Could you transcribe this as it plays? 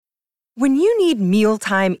When you need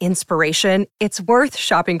mealtime inspiration, it's worth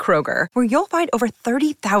shopping Kroger, where you'll find over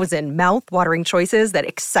 30,000 mouth-watering choices that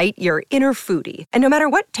excite your inner foodie. And no matter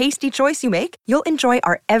what tasty choice you make, you'll enjoy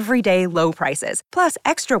our everyday low prices, plus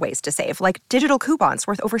extra ways to save, like digital coupons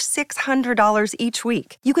worth over $600 each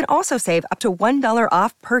week. You can also save up to $1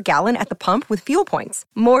 off per gallon at the pump with fuel points.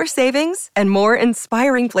 More savings and more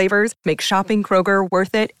inspiring flavors make shopping Kroger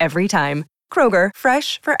worth it every time. Kroger,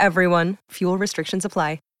 fresh for everyone. Fuel restrictions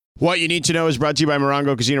apply. What you need to know is brought to you by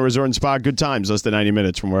Morongo Casino Resort and Spa. Good times, less than 90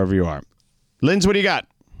 minutes from wherever you are. Linz, what do you got?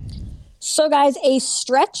 So, guys, a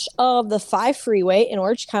stretch of the 5 freeway in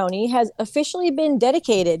Orange County has officially been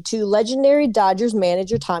dedicated to legendary Dodgers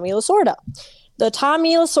manager Tommy Lasorda. The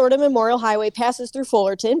Tommy Lasorda Memorial Highway passes through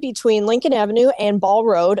Fullerton between Lincoln Avenue and Ball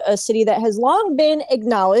Road, a city that has long been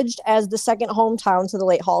acknowledged as the second hometown to the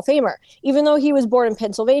late Hall of Famer. Even though he was born in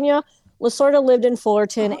Pennsylvania, Lasorda lived in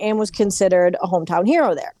Fullerton and was considered a hometown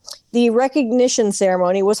hero there. The recognition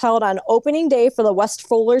ceremony was held on opening day for the West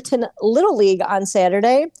Fullerton Little League on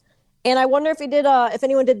Saturday. And I wonder if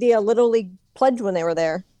anyone did the Little League pledge when they were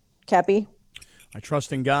there, Cappy. I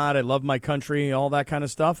trust in God. I love my country, all that kind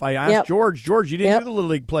of stuff. I asked George, you didn't do the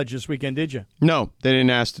Little League pledge this weekend, did you? No, they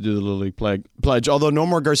didn't ask to do the Little League pledge, although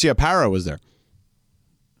Nomar Garcia-Parra was there.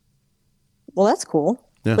 Well, that's cool.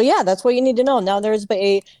 Yeah. But yeah, that's what you need to know. Now there's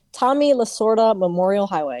a Tommy Lasorda Memorial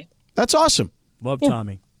Highway. That's awesome. Love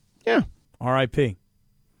Tommy. Yeah. R.I.P.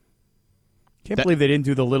 Can't believe they didn't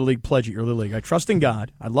do the Little League pledge at your Little League. I trust in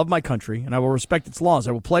God. I love my country, and I will respect its laws.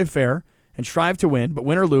 I will play fair and strive to win, but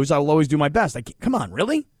win or lose, I will always do my best. Come on,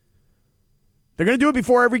 really? They're going to do it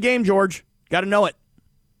before every game, George. Got to know it.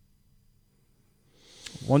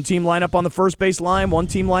 One team line up on the first base line, one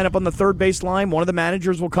team line up on the third base line. One of the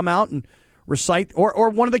managers will come out and recite, or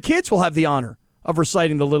one of the kids will have the honor of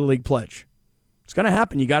reciting the Little League pledge. It's going to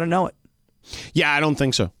happen. You got to know it. Yeah, I don't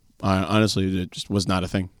think so. Honestly, it just was not a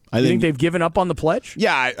thing. You think they've given up on the pledge?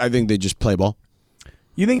 Yeah, I think they just play ball.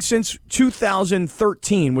 You think since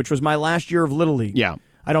 2013, which was my last year of Little League? Yeah.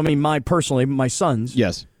 I don't mean mine personally, but my son's.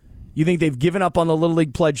 Yes. You think they've given up on the Little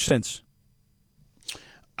League pledge since?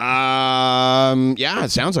 Yeah,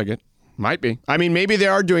 it sounds like it. Might be. I mean, maybe they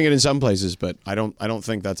are doing it in some places, but I don't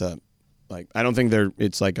think that's I don't think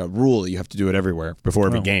it's like a rule that you have to do it everywhere before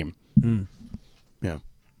every game. Yeah.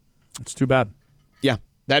 It's too bad. Yeah.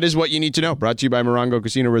 That is what you need to know. Brought to you by Morongo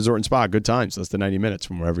Casino Resort and Spa. Good times. Less than 90 minutes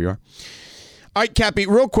from wherever you are. All right, Cappy,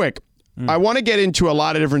 real quick. I want to get into a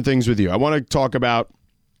lot of different things with you. I want to talk about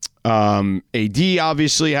AD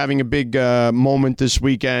obviously having a big moment this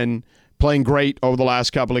weekend, playing great over the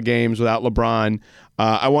last couple of games without LeBron.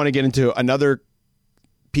 I want to get into another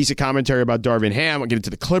piece of commentary about Darvin Ham. I'll get into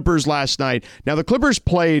the Clippers last night. Now, the Clippers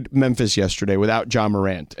played Memphis yesterday without Ja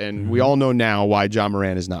Morant, and we all know now why Ja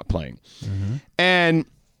Morant is not playing. And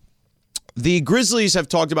the Grizzlies have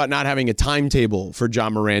talked about not having a timetable for Ja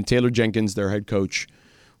Morant. Taylor Jenkins, their head coach,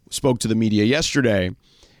 spoke to the media yesterday.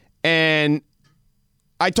 And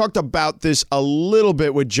I talked about this a little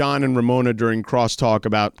bit with John and Ramona during Crosstalk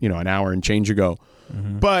about, an hour and change ago.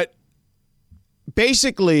 But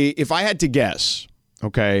basically, if I had to guess,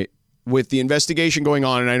 okay, with the investigation going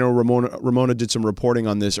on, and I know Ramona did some reporting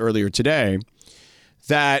on this earlier today,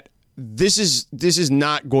 that this is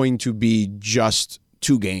not going to be just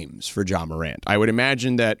 2 games for Ja Morant. I would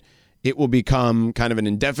imagine that it will become kind of an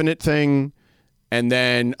indefinite thing, and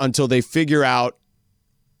then until they figure out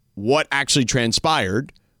what actually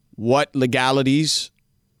transpired, what legalities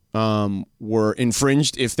were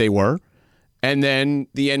infringed if they were, and then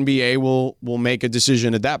the NBA will make a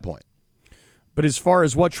decision at that point. But as far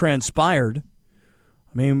as what transpired,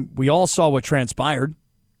 I mean, we all saw what transpired.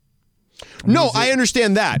 I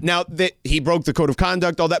understand that. Now, he broke the code of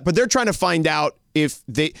conduct, all that, but they're trying to find out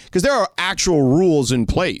because there are actual rules in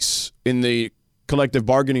place in the collective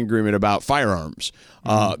bargaining agreement about firearms.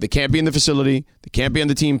 They can't be in the facility, they can't be on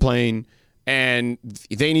the team plane, and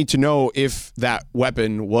they need to know if that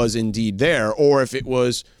weapon was indeed there or if it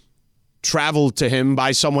was traveled to him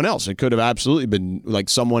by someone else. It could have absolutely been like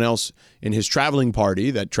someone else in his traveling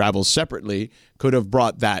party that travels separately could have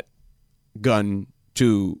brought that gun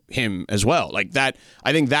to him as well. Like that,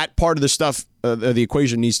 I think that part of the stuff, the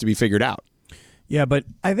equation needs to be figured out. Yeah, but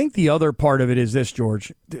I think the other part of it is this,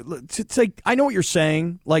 George. It's like, I know what you're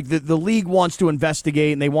saying. Like the league wants to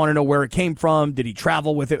investigate and they want to know where it came from. Did he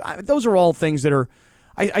travel with it? Those are all things that are,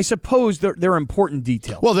 I suppose they're important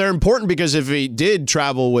details. Well, they're important because if he did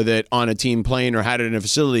travel with it on a team plane or had it in a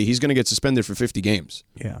facility, he's going to get suspended for 50 games.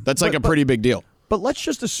 Yeah. That's like a pretty big deal. But let's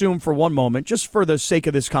just assume for one moment, just for the sake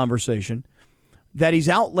of this conversation, that he's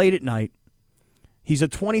out late at night. He's a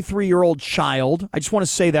 23-year-old child. I just want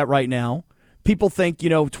to say that right now. people think,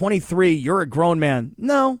 23, you're a grown man.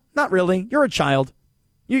 No, not really. You're a child.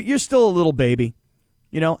 You're still a little baby.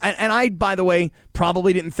 And I, by the way,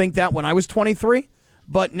 probably didn't think that when I was 23.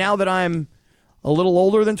 But now that I'm a little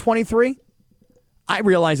older than 23, I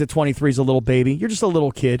realize that 23 is a little baby. You're just a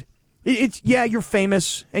little kid. Yeah, you're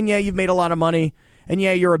famous, and yeah, you've made a lot of money, and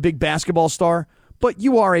yeah, you're a big basketball star, but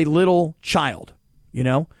you are a little child,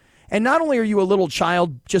 And not only are you a little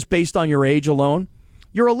child just based on your age alone,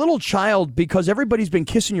 you're a little child because everybody's been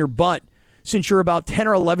kissing your butt since you're about 10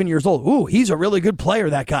 or 11 years old. Ooh, he's a really good player,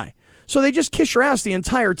 that guy. So they just kiss your ass the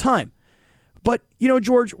entire time. But,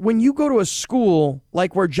 George, when you go to a school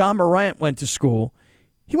like where John Morant went to school,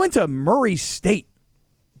 he went to Murray State.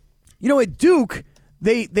 At Duke,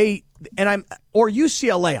 or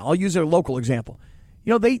UCLA, I'll use a local example.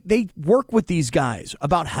 They work with these guys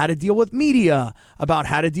about how to deal with media, about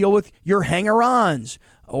how to deal with your hanger-ons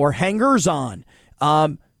or hangers-on.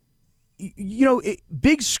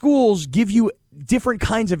 Big schools give you different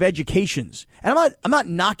kinds of educations. And I'm not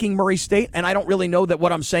knocking Murray State, and I don't really know that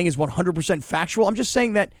what I'm saying is 100% factual. I'm just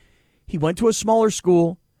saying that he went to a smaller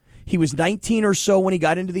school. He was 19 or so when he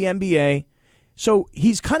got into the NBA. So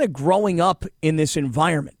he's kind of growing up in this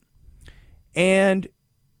environment. And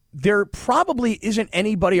there probably isn't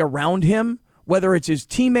anybody around him, whether it's his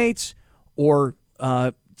teammates or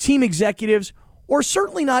team executives, or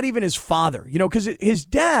certainly not even his father, because his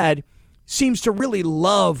dad seems to really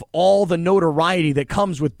love all the notoriety that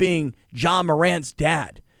comes with being John Morant's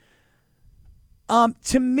dad.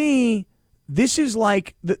 To me, this is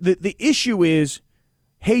like the issue is,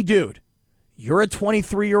 hey, dude, you're a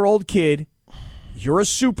 23-year-old kid. You're a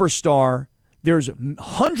superstar. There's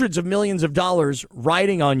hundreds of millions of dollars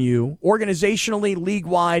riding on you, organizationally,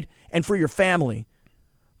 league-wide, and for your family.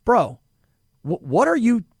 Bro, what are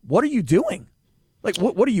you doing? Like,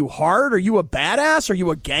 what are you, hard? Are you a badass? Are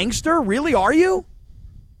you a gangster? Really, are you?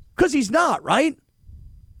 Because he's not, right?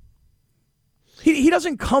 He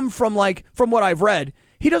doesn't come from, from what I've read,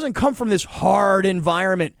 he doesn't come from this hard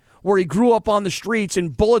environment where he grew up on the streets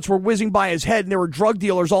and bullets were whizzing by his head and there were drug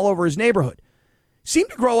dealers all over his neighborhood.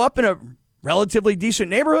 Seemed to grow up in a relatively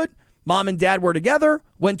decent neighborhood. Mom and dad were together,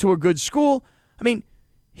 went to a good school. I mean,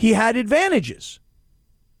 he had advantages.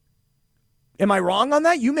 Am I wrong on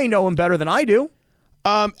that? You may know him better than I do.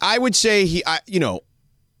 I would say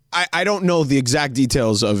I don't know the exact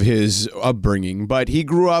details of his upbringing, but he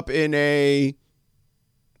grew up in a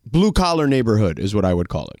blue-collar neighborhood is what I would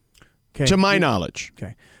call it, okay, to my knowledge.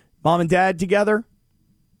 Okay. Mom and dad together?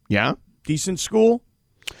 Yeah. Decent school?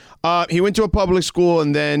 He went to a public school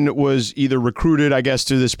and then was either recruited, I guess,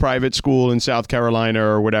 to this private school in South Carolina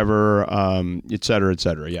or whatever, et cetera,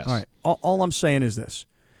 yes. All right. All I'm saying is this,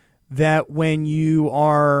 that when you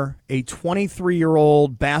are a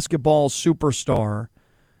 23-year-old basketball superstar,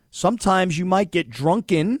 sometimes you might get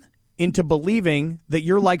drunken into believing that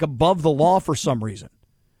you're like above the law for some reason.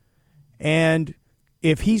 And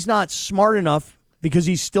if he's not smart enough, because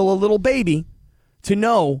he's still a little baby, to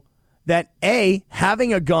know that A,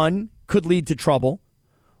 having a gun could lead to trouble,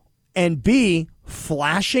 and B,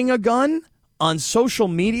 flashing a gun on social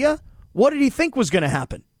media, what did he think was going to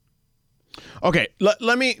happen? Okay,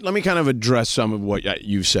 let me kind of address some of what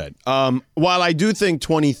you've said. While I do think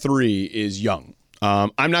 23 is young,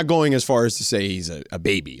 I'm not going as far as to say he's a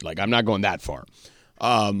baby. Like, I'm not going that far.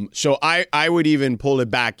 So I would even pull it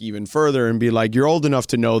back even further and be like, you're old enough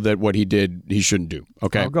to know that what he did, he shouldn't do.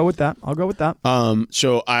 Okay, I'll go with that.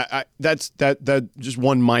 So I that's just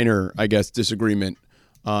one minor, I guess, disagreement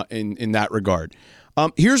in that regard.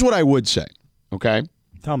 Here's what I would say. Okay,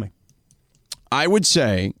 tell me. I would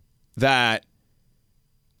say that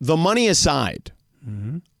the money aside,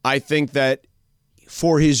 I think that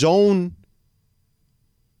for his own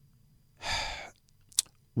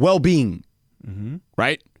well-being,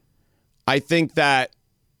 right? I think that,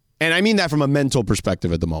 and I mean that from a mental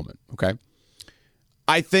perspective at the moment, okay?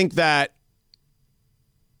 I think that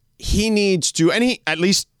he needs to, and he, at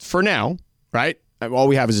least for now, right? All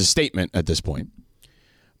we have is a statement at this point.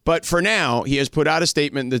 But for now, he has put out a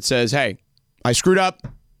statement that says, hey, I screwed up.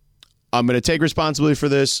 I'm going to take responsibility for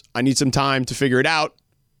this. I need some time to figure it out.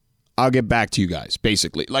 I'll get back to you guys,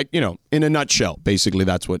 basically. Like, in a nutshell, basically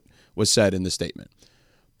that's what was said in the statement.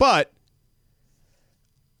 But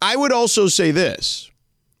I would also say this.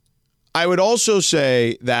 I would also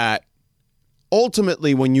say that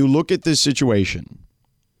ultimately when you look at this situation,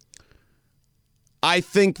 I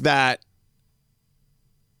think that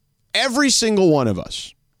every single one of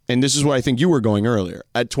us, and this is what I think you were going earlier,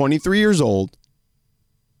 at 23 years old,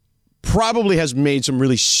 probably has made some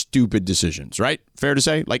really stupid decisions, right? Fair to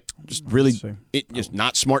say? Like, just really just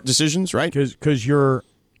not smart decisions, right? Because you're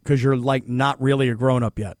because you're like not really a grown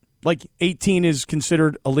up yet. Like 18 is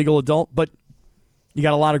considered a legal adult, but you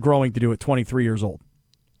got a lot of growing to do at 23 years old.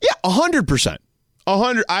 Yeah, 100%.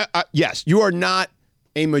 100. Yes, you are not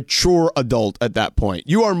a mature adult at that point.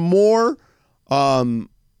 You are more.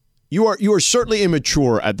 You are certainly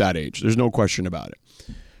immature at that age. There's no question about it.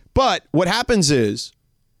 But what happens is,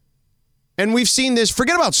 and we've seen this.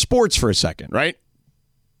 Forget about sports for a second, right?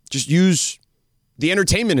 Just use the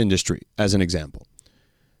entertainment industry as an example.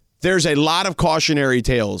 There's a lot of cautionary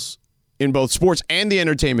tales in both sports and the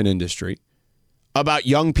entertainment industry about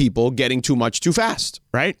young people getting too much too fast,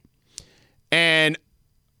 right? And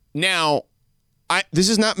now, this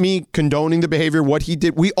is not me condoning the behavior, what he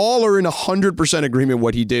did. We all are in 100% agreement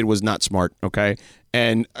what he did was not smart, okay?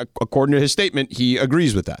 And according to his statement, he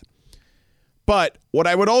agrees with that. But what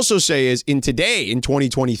I would also say is in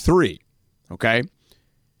 2023, okay,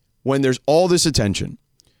 when there's all this attention,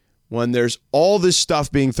 when there's all this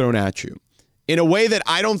stuff being thrown at you, in a way that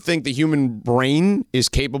I don't think the human brain is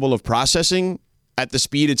capable of processing at the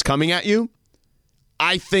speed it's coming at you,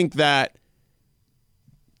 I think that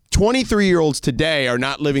 23-year-olds today are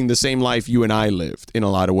not living the same life you and I lived in a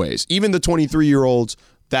lot of ways. Even the 23-year-olds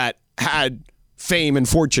that had fame and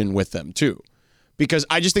fortune with them too. Because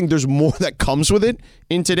I just think there's more that comes with it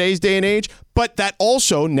in today's day and age. But that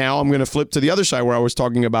also, now I'm going to flip to the other side where I was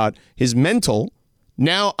talking about his mental.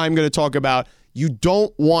 Now I'm going to talk about you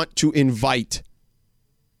don't want to invite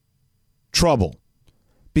trouble.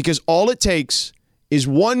 Because all it takes is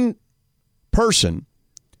one person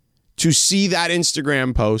to see that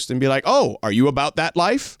Instagram post and be like, oh, are you about that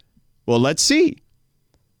life? Well, let's see.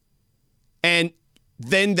 And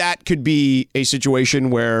then that could be a situation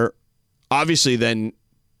where obviously then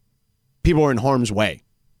people are in harm's way,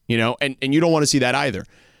 you know, and you don't want to see that either.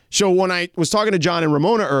 So when I was talking to John and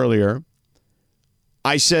Ramona earlier,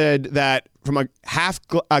 I said that from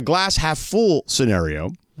a glass half full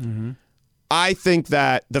scenario, I think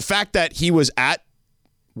that the fact that he was at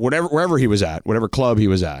wherever he was at, whatever club he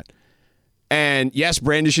was at, and yes,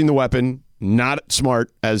 brandishing the weapon, not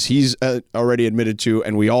smart, as he's already admitted to,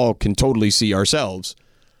 and we all can totally see ourselves.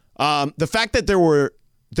 The fact that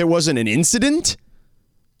there wasn't an incident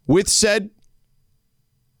with said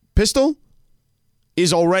pistol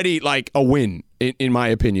is already like a win, in my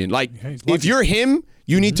opinion. Like, if you're him,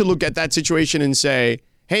 you need to look at that situation and say,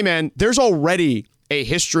 hey, man, there's already a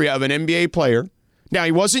history of an NBA player. Now,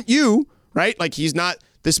 he wasn't you, right? Like, he's not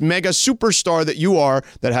this mega superstar that you are,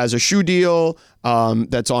 that has a shoe deal,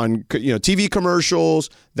 that's on TV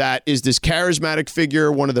commercials, that is this charismatic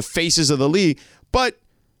figure, one of the faces of the league. But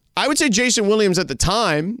I would say Jason Williams at the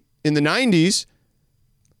time in the 90s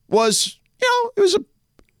was, it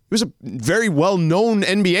was a very well-known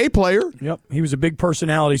NBA player. Yep, he was a big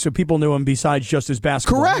personality, so people knew him besides just his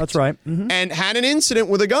basketball. Correct. That's right. And had an incident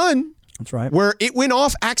with a gun. That's right. Where it went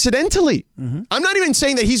off accidentally. I'm not even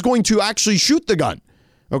saying that he's going to actually shoot the gun,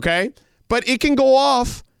 okay? But it can go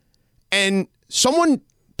off, and someone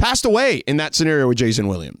passed away in that scenario with Jason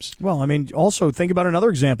Williams. Well, I mean, also think about another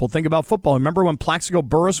example. Think about football. Remember when Plaxico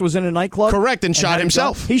Burress was in a nightclub? Correct, and shot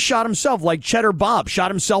himself. He shot himself like Cheddar Bob,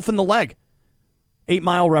 shot himself in the leg. 8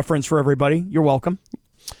 Mile reference for everybody. You're welcome.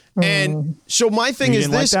 And so my thing is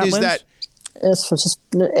this, like that, is Linz? that It's just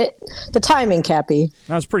the timing, Cappy.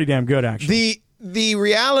 That was pretty damn good, actually. The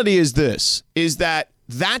reality is this, is that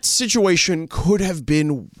situation could have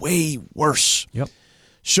been way worse. Yep.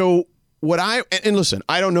 So and listen,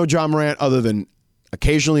 I don't know John Morant other than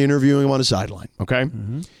occasionally interviewing him on a sideline, okay?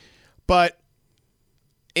 But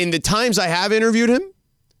in the times I have interviewed him,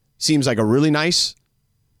 seems like a really nice,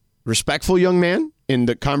 respectful young man in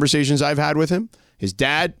the conversations I've had with him. His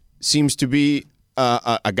dad seems to be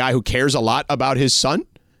a guy who cares a lot about his son,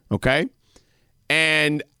 okay?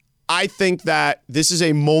 And I think that this is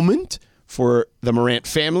a moment for the Morant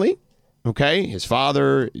family, okay? His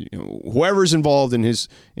father, whoever's involved in his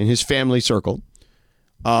family circle.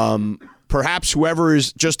 Perhaps whoever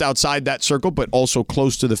is just outside that circle, but also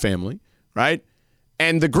close to the family, right?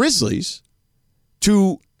 And the Grizzlies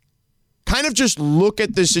to kind of just look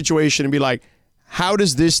at this situation and be like, how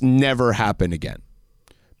does this never happen again?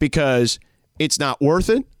 Because it's not worth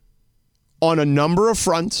it on a number of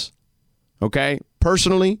fronts, okay?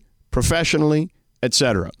 Personally, professionally,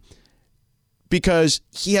 etc. Because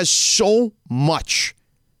he has so much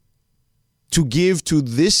to give to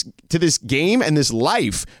this game and this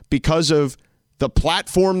life because of the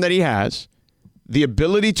platform that he has, the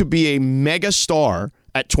ability to be a mega star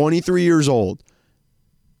at 23 years old,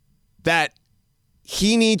 that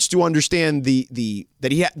he needs to understand the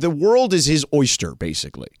world is his oyster,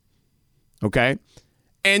 basically. Okay?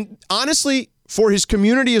 And honestly, for his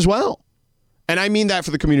community as well. And I mean that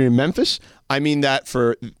for the community in Memphis. I mean that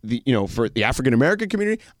for the African American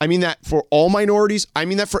community. I mean that for all minorities. I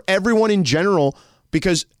mean that for everyone in general,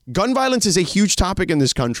 because gun violence is a huge topic in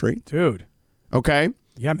this country. Dude. Okay?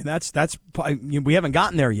 Yeah, I mean that's we haven't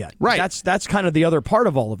gotten there yet. Right. That's kind of the other part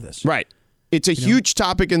of all of this. Right. It's a huge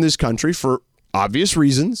topic in this country for obvious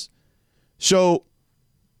reasons. So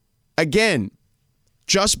again,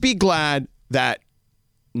 just be glad that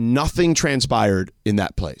nothing transpired in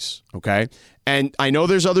that place, okay? And I know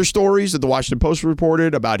there's other stories that the Washington Post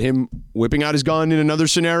reported about him whipping out his gun in another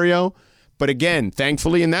scenario. But again,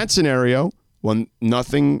 thankfully in that scenario, when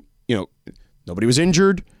nothing, nobody was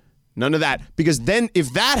injured, none of that. Because then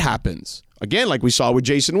if that happens, again, like we saw with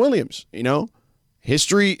Jason Williams,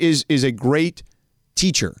 history is a great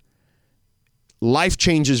teacher. Life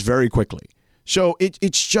changes very quickly. So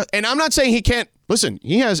it's just, and I'm not saying he can't, listen,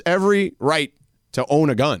 he has every right to own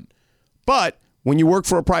a gun. But when you work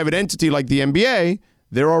for a private entity like the NBA,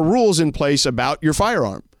 there are rules in place about your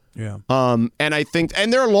firearm. Yeah. And I think,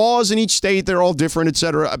 and there are laws in each state, they're all different, et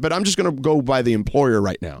cetera. But I'm just going to go by the employer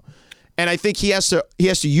right now. And I think he has to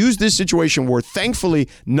use this situation where thankfully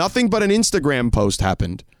nothing but an Instagram post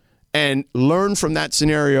happened and learn from that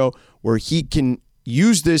scenario where he can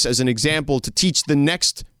use this as an example to teach the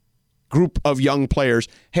next group of young players,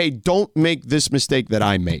 hey, don't make this mistake that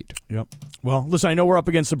I made. Yep. Well, listen, I know we're up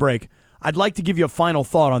against the break. I'd like to give you a final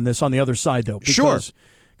thought on this on the other side, though. Sure.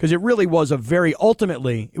 Because it really was a very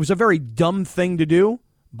dumb thing to do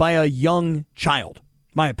by a young child,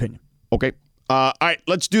 my opinion. Okay. All right,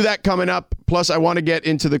 let's do that coming up. Plus, I want to get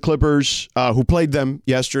into the Clippers who played them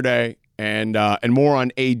yesterday and more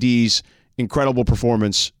on AD's incredible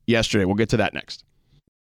performance yesterday. We'll get to that next.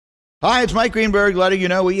 Hi, it's Mike Greenberg letting you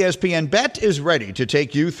know ESPN Bet is ready to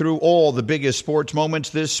take you through all the biggest sports moments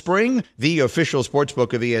this spring. The official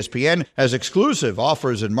sportsbook of ESPN has exclusive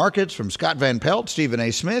offers and markets from Scott Van Pelt, Stephen A.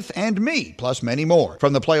 Smith, and me, plus many more.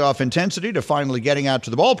 From the playoff intensity to finally getting out to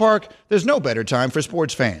the ballpark, there's no better time for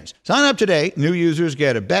sports fans. Sign up today. New users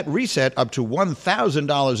get a bet reset up to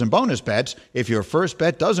 $1,000 in bonus bets if your first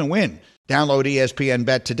bet doesn't win. Download ESPN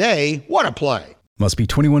Bet today. What a play. Must be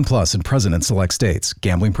 21 plus and present in select states.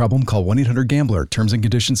 Gambling problem? Call 1-800-GAMBLER. Terms and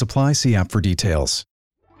conditions apply. See app for details.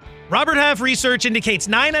 Robert Half research indicates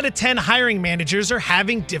 9 out of 10 hiring managers are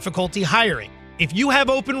having difficulty hiring. If you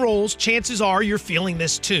have open roles, chances are you're feeling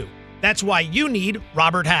this too. That's why you need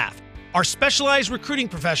Robert Half. Our specialized recruiting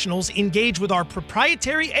professionals engage with our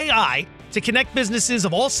proprietary AI to connect businesses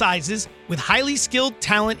of all sizes with highly skilled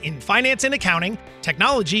talent in finance and accounting,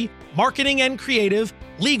 technology, marketing and creative,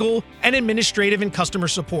 legal, and administrative and customer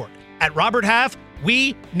support. At Robert Half,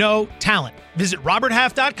 we know talent. Visit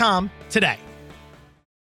roberthalf.com today.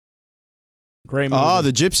 Great movie. Oh,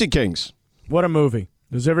 the Gypsy Kings. What a movie.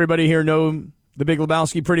 Does everybody here know The Big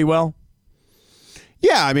Lebowski pretty well?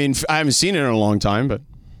 Yeah, I mean, I haven't seen it in a long time,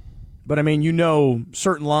 but I mean,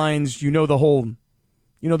 certain lines, the whole,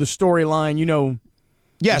 the storyline,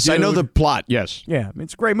 Yes, I know the plot, yes. Yeah,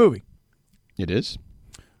 it's a great movie. It is.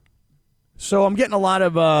 So I'm getting a lot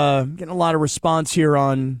of response here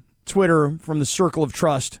on Twitter from the Circle of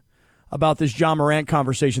Trust about this Ja Morant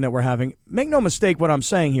conversation that we're having. Make no mistake what I'm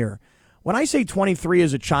saying here. When I say 23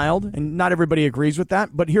 is a child, and not everybody agrees with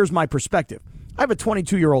that, but here's my perspective. I have a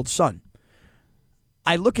 22-year-old son.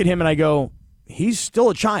 I look at him and I go, he's still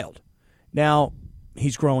a child. Now,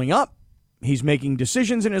 he's growing up. He's making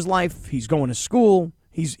decisions in his life. He's going to school.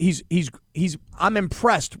 I'm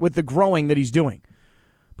impressed with the growing that he's doing.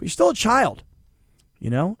 But he's still a child,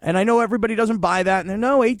 And I know everybody doesn't buy that. And they're,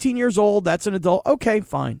 no, 18 years old, that's an adult. Okay,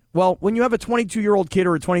 fine. Well, when you have a 22-year-old kid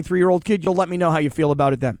or a 23-year-old kid, you'll let me know how you feel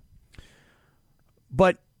about it then.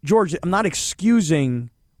 But, George, I'm not excusing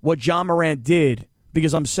what Ja Morant did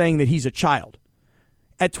because I'm saying that he's a child.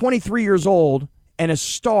 At 23 years old and a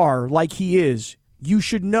star like he is, you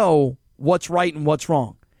should know what's right and what's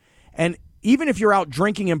wrong. And even if you're out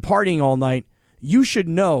drinking and partying all night, you should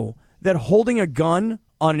know that holding a gun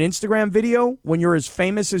on an Instagram video when you're as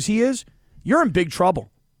famous as he is, you're in big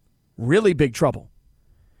trouble. Really big trouble.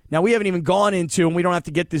 Now, we haven't even gone into, and we don't have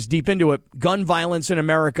to get this deep into it, gun violence in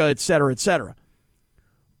America, et cetera, et cetera.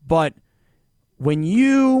 But when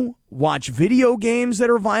you watch video games that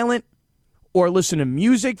are violent or listen to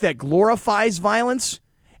music that glorifies violence,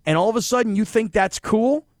 and all of a sudden you think that's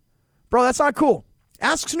cool, bro, that's not cool.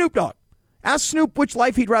 Ask Snoop Dogg. Ask Snoop which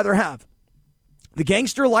life he'd rather have. The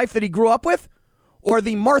gangster life that he grew up with or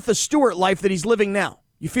the Martha Stewart life that he's living now.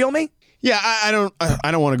 You feel me? Yeah, I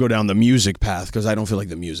don't want to go down the music path because I don't feel like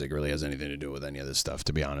the music really has anything to do with any of this stuff,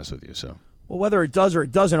 to be honest with you. So, well, whether it does or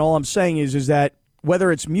it doesn't, all I'm saying is that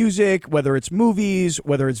whether it's music, whether it's movies,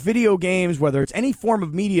 whether it's video games, whether it's any form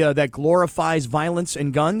of media that glorifies violence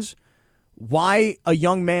and guns, why a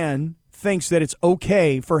young man thinks that it's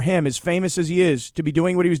okay for him, as famous as he is, to be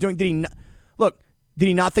doing what he was doing. Did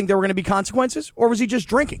he not think there were going to be consequences, or was he just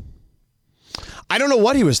drinking? I don't know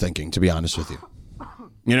what he was thinking, to be honest with you.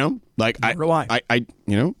 You know, like I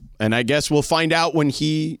and I guess we'll find out when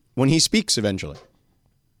he speaks eventually.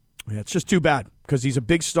 Yeah, it's just too bad because he's a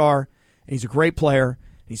big star and he's a great player.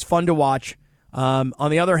 He's fun to watch. On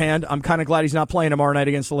the other hand, I'm kind of glad he's not playing tomorrow night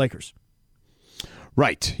against the Lakers.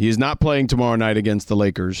 Right. He is not playing tomorrow night against the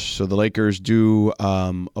Lakers, so the Lakers do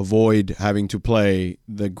avoid having to play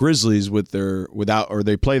the Grizzlies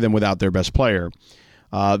they play them without their best player.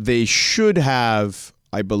 They should have,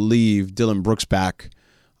 I believe, Dylan Brooks back,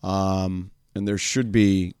 and there should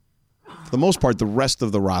be, for the most part, the rest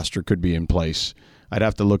of the roster could be in place. I'd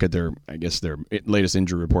have to look at their latest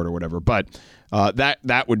injury report or whatever, but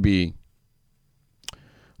that would be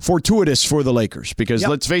fortuitous for the Lakers because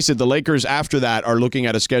let's face it, the Lakers after that are looking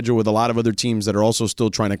at a schedule with a lot of other teams that are also still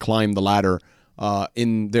trying to climb the ladder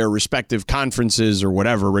in their respective conferences or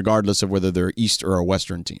whatever, regardless of whether they're East or a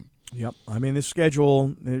Western team. Yep. I mean, this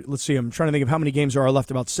schedule, let's see, I'm trying to think of how many games there are left,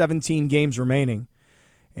 about 17 games remaining.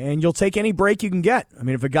 And you'll take any break you can get. I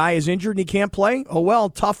mean, if a guy is injured and he can't play, oh, well,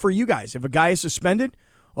 tough for you guys. If a guy is suspended,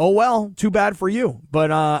 oh, well, too bad for you.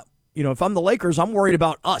 But, if I'm the Lakers, I'm worried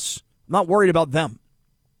about us. I'm not worried about them.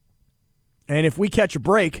 And if we catch a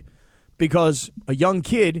break because a young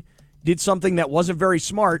kid did something that wasn't very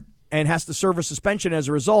smart and has to serve a suspension as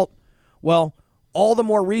a result, well, all the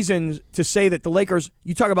more reasons to say that the Lakers,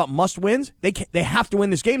 you talk about must-wins, they have to win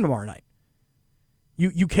this game tomorrow night.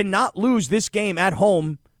 You cannot lose this game at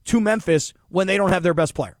home to Memphis when they don't have their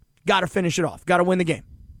best player. Got to finish it off. Got to win the game.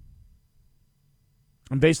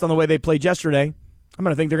 And based on the way they played yesterday, I'm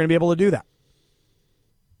going to think they're going to be able to do that.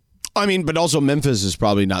 I mean, but also Memphis is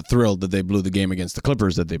probably not thrilled that they blew the game against the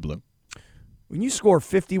Clippers that they blew. When you score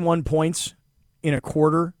 51 points in a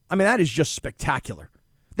quarter, I mean, that is just spectacular.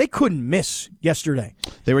 They couldn't miss yesterday.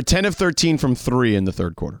 They were 10 of 13 from 3 in the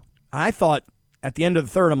third quarter. I thought at the end of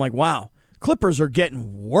the third, I'm like, wow, Clippers are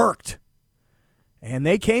getting worked. And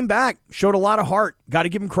they came back, showed a lot of heart. Got to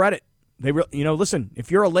give them credit. Listen, if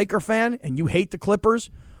you're a Laker fan and you hate the Clippers,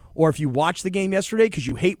 or if you watch the game yesterday because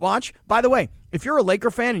you hate watch, by the way, if you're a Laker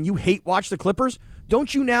fan and you hate watch the Clippers,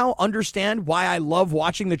 don't you now understand why I love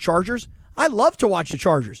watching the Chargers? I love to watch the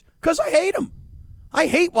Chargers because I hate them. I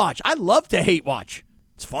hate watch. I love to hate watch.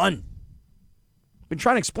 It's fun. Been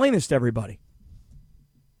trying to explain this to everybody.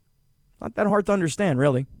 Not that hard to understand,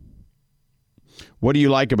 really. What do you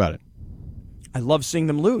like about it? I love seeing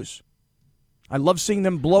them lose. I love seeing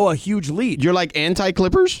them blow a huge lead. You're like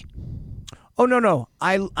anti-Clippers? Oh, no.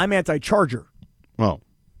 I'm anti-Charger. Oh.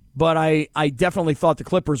 But I definitely thought the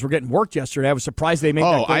Clippers were getting worked yesterday. I was surprised they made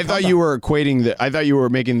that. I thought you were equating I thought you were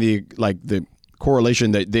making the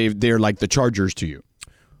correlation that they're like the Chargers to you.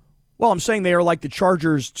 Well, I'm saying they are like the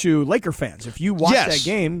Chargers to Laker fans. If you watch that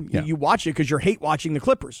game, you watch it because you hate watching the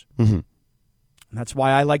Clippers. Mm-hmm. And that's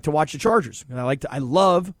why I like to watch the Chargers. I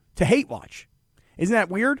love to hate watch. Isn't that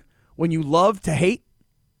weird? When you love to hate?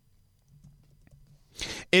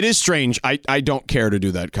 It is strange. I don't care to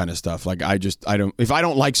do that kind of stuff. Like if I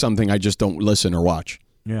don't like something, I just don't listen or watch.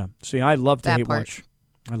 Yeah. See, I love to hate watch.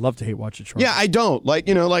 I love to hate watch the Chargers. Yeah, I don't.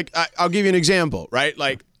 I'll give you an example, right?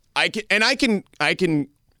 Like I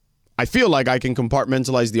feel like I can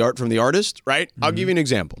compartmentalize the art from the artist, right? Mm-hmm. I'll give you an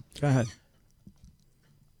example. Go ahead.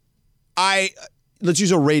 Let's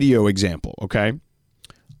use a radio example, okay?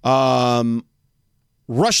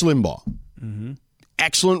 Rush Limbaugh. Mm-hmm.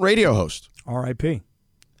 Excellent radio host. R.I.P.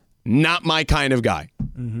 Not my kind of guy.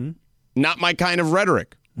 Mm-hmm. Not my kind of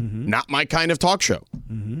rhetoric. Mm-hmm. Not my kind of talk show.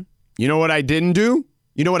 Mm-hmm. You know what I didn't do?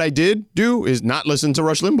 You know what I did do is not listen to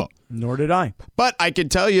Rush Limbaugh. Nor did I. But I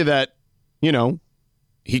could tell you that,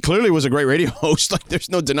 he clearly was a great radio host. Like, there's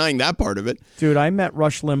no denying that part of it. Dude, I met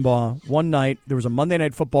Rush Limbaugh one night. There was a Monday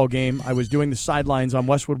Night Football game. I was doing the sidelines on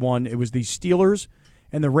Westwood 1. It was the Steelers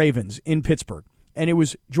and the Ravens in Pittsburgh. And it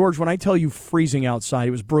was, George, when I tell you freezing outside,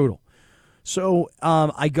 it was brutal. So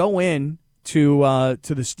I go in to the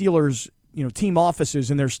Steelers, team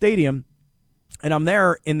offices in their stadium, and I'm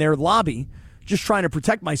there in their lobby just trying to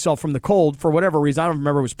protect myself from the cold for whatever reason. I don't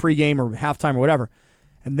remember if it was pregame or halftime or whatever.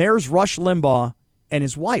 And there's Rush Limbaugh and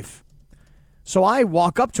his wife. So I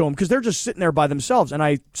walk up to him because they're just sitting there by themselves, and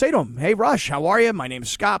I say to him, "Hey, Rush, how are you? My name's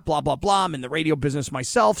Scott, blah, blah, blah. I'm in the radio business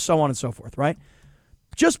myself," so on and so forth, right?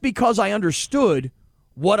 Just because I understood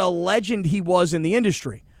what a legend he was in the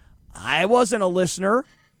industry. I wasn't a listener.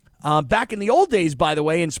 Back in the old days, by the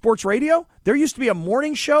way, in sports radio, there used to be a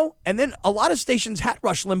morning show, and then a lot of stations had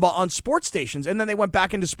Rush Limbaugh on sports stations, and then they went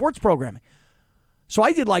back into sports programming. So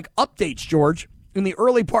I did like updates, George. In the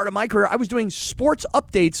early part of my career, I was doing sports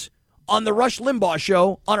updates on the Rush Limbaugh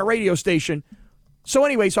show on a radio station. So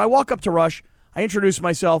anyway, so I walk up to Rush. I introduce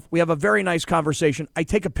myself. We have a very nice conversation. I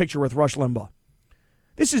take a picture with Rush Limbaugh.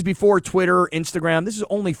 This is before Twitter, Instagram. This is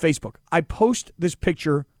only Facebook. I post this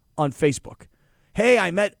picture on Facebook. Hey,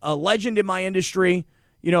 I met a legend in my industry.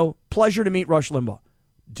 Pleasure to meet Rush Limbaugh.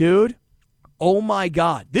 Dude, oh my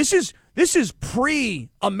God. This is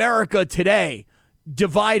pre-America Today,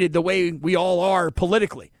 divided the way we all are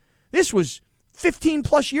politically. This was 15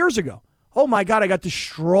 plus years ago. Oh my God, I got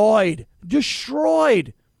destroyed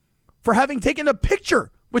for having taken a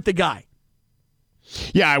picture with the guy.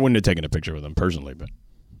 Yeah, I wouldn't have taken a picture with him personally, but.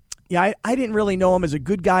 Yeah, I didn't really know him as a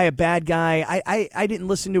good guy, a bad guy. I didn't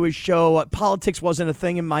listen to his show. Politics wasn't a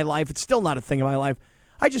thing in my life. It's still not a thing in my life.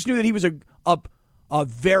 I just knew that he was a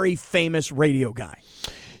very famous radio guy.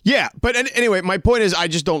 Yeah, but anyway, my point is I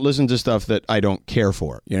just don't listen to stuff that I don't care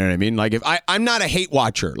for. You know what I mean? Like if I'm not a hate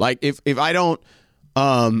watcher. Like if I don't,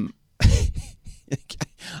 I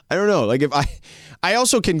don't know. Like if I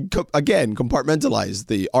also can again compartmentalize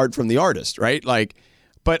the art from the artist, right? Like.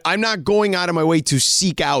 But I'm not going out of my way to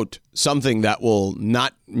seek out something that will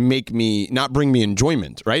not bring me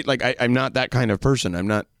enjoyment, right? Like I'm not that kind of person.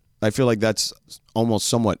 I feel like that's almost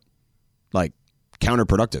somewhat like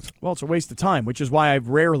counterproductive. Well, it's a waste of time, which is why I've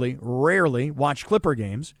rarely watched Clipper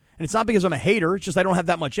games. And it's not because I'm a hater. It's just I don't have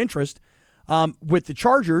that much interest. With the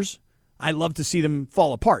Chargers, I love to see them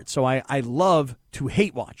fall apart. So I love to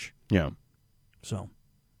hate watch. Yeah. So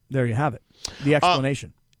there you have it. The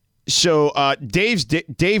explanation. So Dave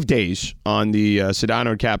Days on the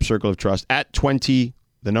Sedano Cap Circle of Trust at 20,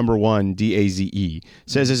 the number 1 DAZE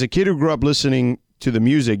says, as a kid who grew up listening to the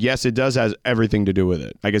music, yes, it does has everything to do with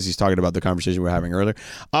it. I guess he's talking about the conversation we were having earlier.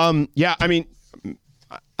 Yeah, I mean,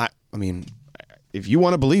 if you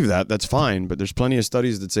want to believe that, that's fine. But there's plenty of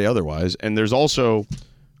studies that say otherwise. And there's also,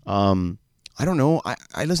 I don't know.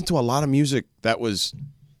 I listened to a lot of music that was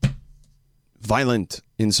violent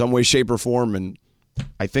in some way, shape, or form, and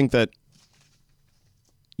I think that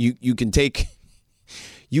you can take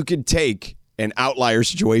an outlier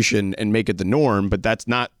situation and make it the norm, but that's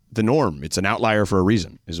not the norm. It's an outlier for a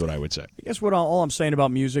reason, is what I would say. I guess what all I'm saying about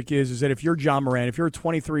music is that if you're John Moran, if you're a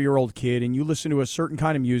 23-year-old kid and you listen to a certain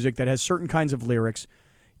kind of music that has certain kinds of lyrics,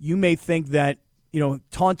 you may think that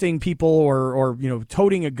taunting people or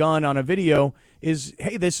toting a gun on a video is,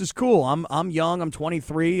 hey, this is cool. I'm young. I'm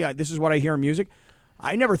 23. This is what I hear in music.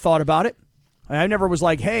 I never thought about it. I never was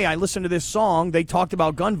like, hey, I listened to this song. They talked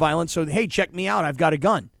about gun violence, so, hey, check me out. I've got a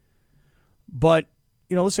gun. But,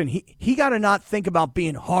 listen, he got to not think about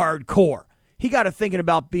being hardcore. He got to thinking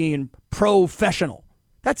about being professional.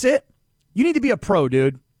 That's it. You need to be a pro,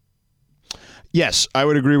 dude. Yes, I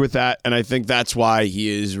would agree with that, and I think that's why he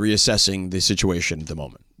is reassessing the situation at the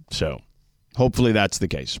moment. So hopefully that's the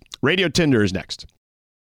case. Radio Tinder is next.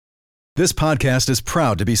 This podcast is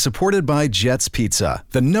proud to be supported by Jets Pizza,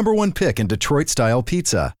 the #1 pick in Detroit-style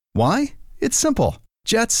pizza. Why? It's simple.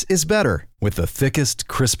 Jets is better. With the thickest,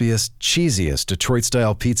 crispiest, cheesiest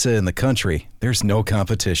Detroit-style pizza in the country, there's no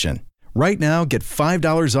competition. Right now, get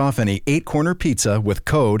 $5 off any 8-corner pizza with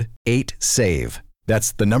code 8SAVE.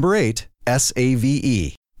 That's the number 8,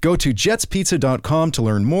 SAVE. Go to jetspizza.com to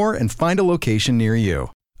learn more and find a location near you.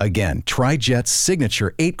 Again, try Jet's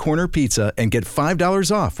signature 8-corner pizza and get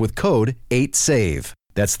 $5 off with code 8SAVE.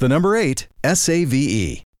 That's the number 8,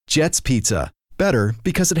 SAVE. Jet's Pizza. Better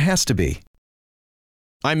because it has to be.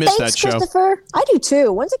 I missed that show. Christopher. I do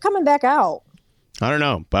too. When's it coming back out? I don't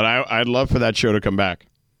know, but I'd love for that show to come back.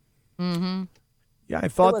 Mm-hmm. Yeah, I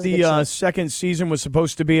thought the second season was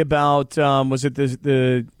supposed to be about, was it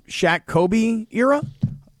the Shaq Kobe era?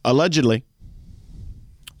 Allegedly.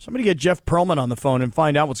 Somebody get Jeff Pearlman on the phone and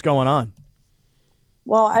find out what's going on.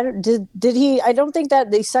 Well, I don't think that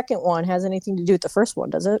the second one has anything to do with the first one,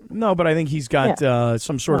 does it? No, but I think he's got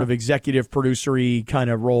some sort of executive producer-y kind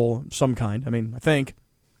of role, some kind. I mean, I think.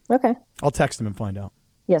 Okay. I'll text him and find out.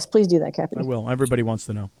 Yes, please do that, Captain. I will. Everybody wants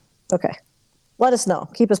to know. Okay. Let us know.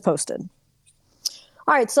 Keep us posted.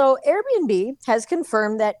 All right, so Airbnb has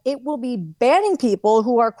confirmed that it will be banning people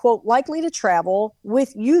who are, quote, likely to travel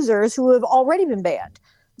with users who have already been banned.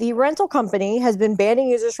 The rental company has been banning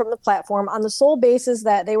users from the platform on the sole basis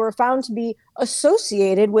that they were found to be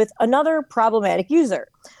associated with another problematic user.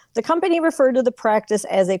 The company referred to the practice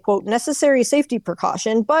as a, quote, necessary safety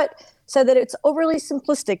precaution, but said that it's overly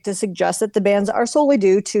simplistic to suggest that the bans are solely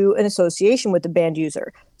due to an association with the banned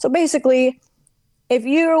user. So basically, if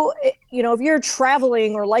you're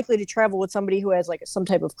traveling or likely to travel with somebody who has like some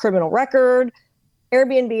type of criminal record,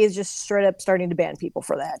 Airbnb is just straight up starting to ban people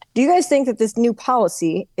for that. Do you guys think that this new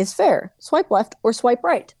policy is fair? Swipe left or swipe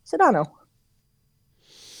right? Sedano.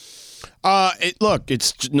 Look,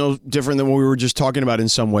 it's no different than what we were just talking about in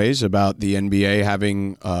some ways about the NBA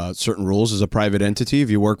having certain rules as a private entity. If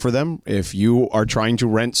you work for them, if you are trying to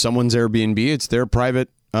rent someone's Airbnb, it's their private,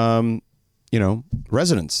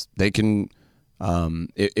 residence. They can,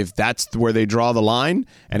 if that's where they draw the line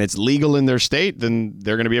and it's legal in their state, then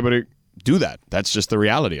they're going to be able to do that. That's just the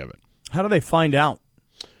reality of it. How do they find out?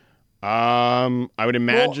 I would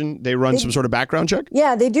imagine they run some sort of background check.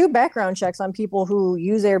 Yeah, they do background checks on people who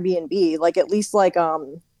use Airbnb, like at least like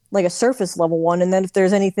a surface level one. And then if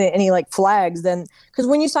there's any like flags, then because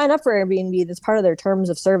when you sign up for Airbnb, that's part of their terms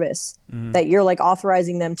of service that you're like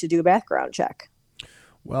authorizing them to do a background check.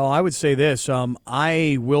 Well, I would say this.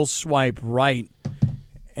 I will swipe right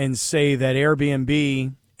and say that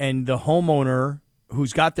Airbnb and the homeowner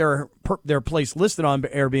who's got their place listed on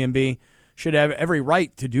Airbnb should have every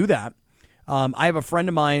right to do that. I have a friend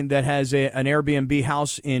of mine that has an Airbnb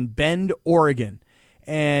house in Bend, Oregon.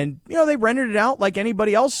 And, they rented it out like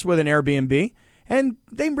anybody else with an Airbnb. And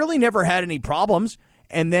they really never had any problems.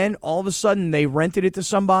 And then all of a sudden they rented it to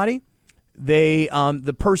somebody. They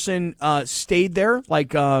the person stayed there,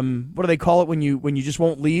 like what do they call it when you just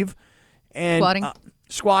won't leave? And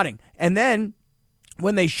squatting. And then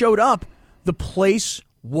when they showed up, the place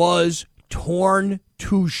was torn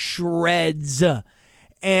to shreds.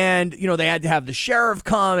 And, they had to have the sheriff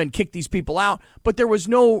come and kick these people out. But there was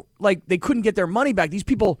no, they couldn't get their money back. These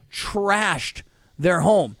people trashed their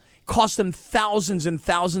home. It cost them thousands and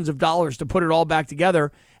thousands of dollars to put it all back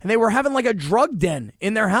together. And they were having like a drug den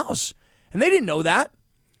in their house. And they didn't know that.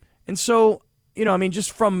 And so,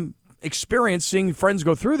 just from experience, seeing friends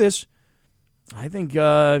go through this, I think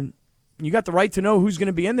you got the right to know who's going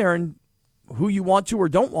to be in there and who you want to or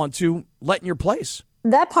don't want to let in your place.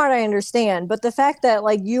 That part I understand, but the fact that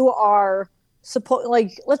you are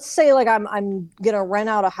let's say I'm gonna rent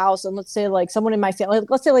out a house, and let's say someone in my family,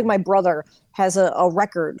 let's say my brother has a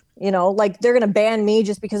record, they're gonna ban me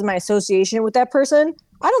just because of my association with that person.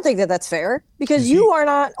 I don't think that that's fair, because you are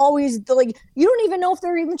not always you don't even know if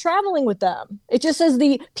they're even traveling with them. It just says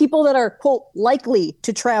the people that are quote likely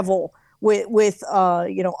to travel with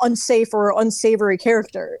unsafe or unsavory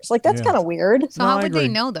characters. That's kind of weird. So how would they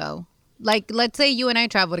know though? Let's say you and I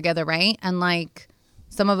travel together, right? And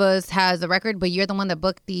some of us has a record, but you're the one that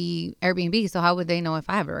booked the Airbnb. So how would they know if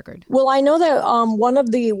I have a record? Well, I know that one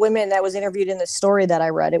of the women that was interviewed in the story that I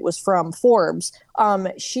read, it was from Forbes.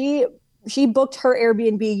 She booked her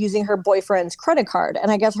Airbnb using her boyfriend's credit card.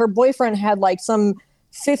 And I guess her boyfriend had some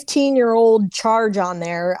 15-year-old charge on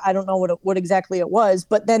there. I don't know what exactly it was,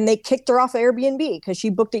 but then they kicked her off of Airbnb because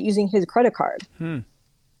she booked it using his credit card.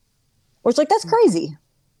 Which that's crazy.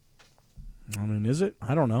 I mean, is it?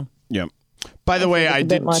 I don't know. Yeah. By the way, I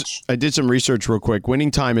did some research real quick.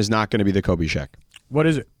 Winning time is not going to be the Kobe check. What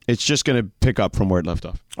is it? It's just going to pick up from where it left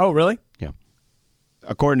off. Oh, really? Yeah.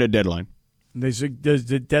 According to Deadline. Does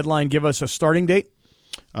the Deadline give us a starting date?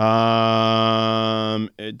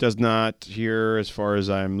 It does not here as far as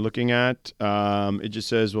I'm looking at. It just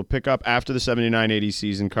says we'll pick up after the 79-80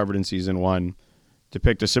 season covered in season 1.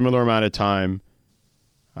 Depict a similar amount of time.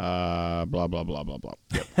 Blah, blah, blah, blah, blah.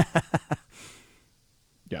 Yep.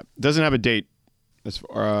 Yeah. Doesn't have a date. As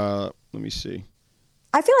far, let me see.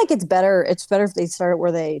 I feel like it's better if they start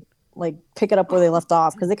where they pick it up where they left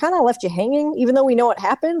off, because they kind of left you hanging, even though we know what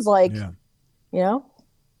happens. Yeah.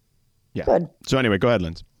 Good. So anyway, go ahead,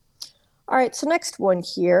 Linz. All right. So next one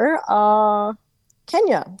here.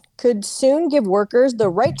 Kenya could soon give workers the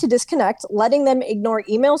right to disconnect, letting them ignore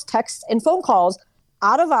emails, texts, and phone calls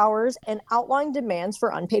out of hours and outline demands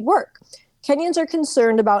for unpaid work. Kenyans are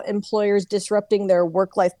concerned about employers disrupting their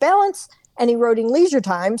work-life balance and eroding leisure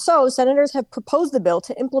time, so senators have proposed the bill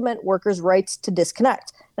to implement workers' rights to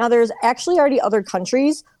disconnect. Now, there's actually already other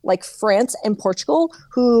countries like France and Portugal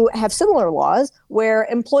who have similar laws where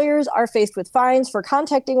employers are faced with fines for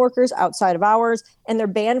contacting workers outside of hours, and they're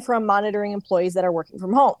banned from monitoring employees that are working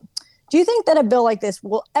from home. Do you think that a bill like this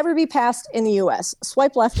will ever be passed in the U.S.?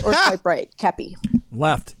 Swipe left or swipe right? Cappy.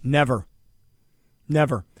 Left. Never.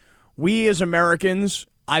 Never. We as Americans,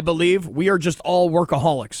 I believe, we are just all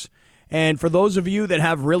workaholics. And for those of you that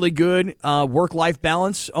have really good work-life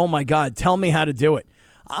balance, oh my God, tell me how to do it.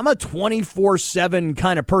 I'm a 24/7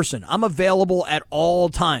 kind of person. I'm available at all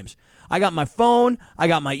times. I got my phone, I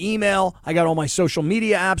got my email, I got all my social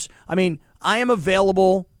media apps. I mean, I am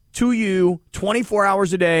available to you 24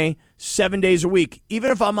 hours a day, 7 days a week.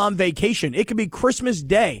 Even if I'm on vacation, it could be Christmas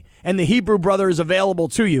Day and the Hebrew brother is available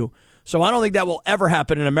to you. So I don't think that will ever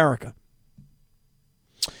happen in America.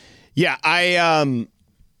 Yeah, I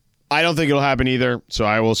don't think it'll happen either. So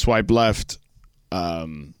I will swipe left.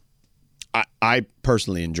 I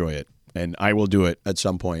personally enjoy it, and I will do it at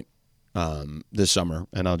some point this summer,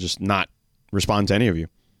 and I'll just not respond to any of you.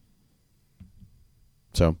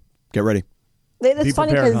 So get ready. That's Be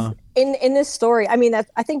funny prepared, because in this story, I mean,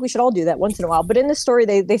 I think we should all do that once in a while. But in this story,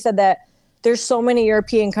 they said that there's so many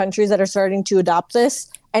European countries that are starting to adopt this,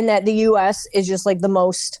 and that the U.S. is just like the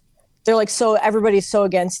most. They're like so everybody's so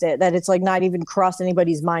against it that it's like not even crossed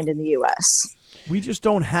anybody's mind in the U.S. We just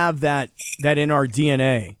don't have that in our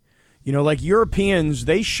DNA. You know, like Europeans,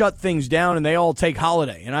 they shut things down and they all take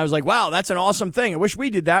holiday. And I was like, wow, that's an awesome thing. I wish we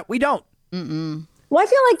did that. We don't. Well, I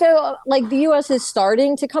feel like the U.S. is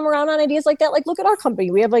starting to come around on ideas like that. Like, look at our company.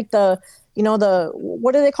 We have like the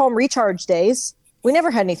what do they call them? Recharge days. We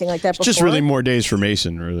never had anything like that before. It's just really more days for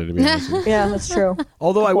Mason, really, to be honest with you. Yeah, that's true.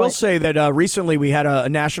 Although I will say that recently we had a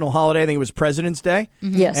national holiday. I think it was President's Day.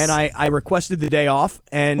 Yes. And I requested the day off.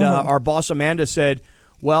 And our boss, Amanda, said,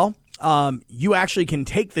 well, you actually can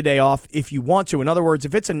take the day off if you want to. In other words,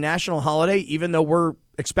 if it's a national holiday, even though we're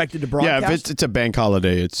expected to broadcast. Yeah, if it's a bank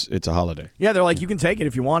holiday, it's a holiday. Yeah, they're like, you can take it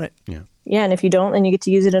if you want it. Yeah, and if you don't, then you get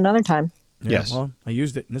to use it another time. Yeah, Yes. Well, I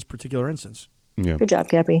used it in this particular instance. Yeah. Good job,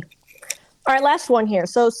 Cappy. All right, last one here.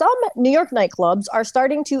 So some New York nightclubs are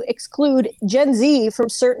starting to exclude Gen Z from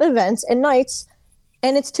certain events and nights,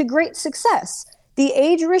 and it's to great success. The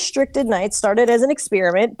age-restricted nights started as an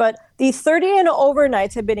experiment, but the 30 and over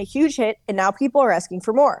nights have been a huge hit, and now people are asking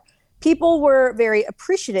for more. People were very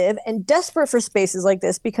appreciative and desperate for spaces like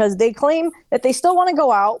this because they claim that they still want to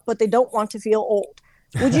go out, but they don't want to feel old.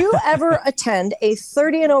 Would you ever attend a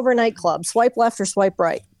 30 and over nightclub? Swipe left or swipe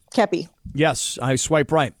right? Kepi. Yes, I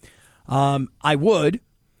swipe right. I would.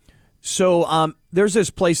 So there's this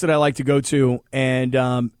place that I like to go to, and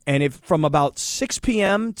if from about 6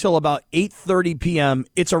 p.m. till about 8:30 p.m.,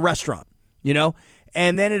 it's a restaurant, you know?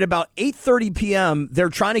 And then at about 8:30 p.m., they're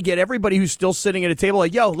trying to get everybody who's still sitting at a table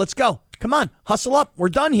like, yo, let's go. Come on, hustle up. We're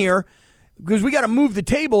done here. Because we got to move the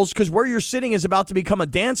tables because where you're sitting is about to become a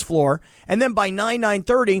dance floor. And then by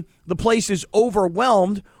 9:30, the place is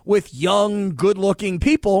overwhelmed with young, good-looking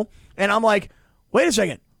people. And I'm like, wait a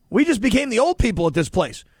second. We just became the old people at this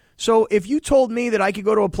place. So if you told me that I could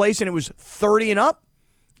go to a place and it was 30 and up,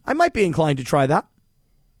 I might be inclined to try that.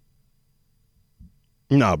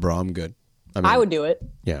 No, bro, I'm good. I would do it.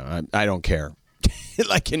 Yeah, I don't care.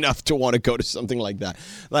 Like enough to want to go to something like that.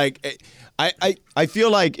 Like I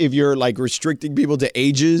feel like if you're like restricting people to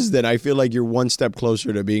ages, then I feel like you're one step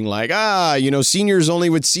closer to being like, seniors only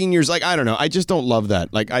with seniors. Like, I don't know. I just don't love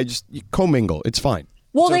that. Like, you commingle. It's fine.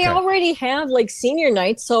 Well, It's they okay. already have like senior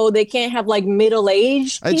nights, so they can't have like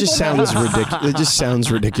middle-aged people. It just sounds ridiculous. It just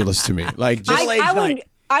sounds ridiculous to me. Like, just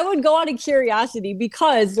I would go out of curiosity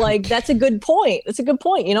because like that's a good point. That's a good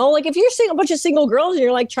point. You know, like if you're seeing a bunch of single girls and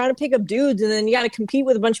you're like trying to pick up dudes and then you got to compete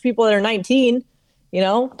with a bunch of people that are 19,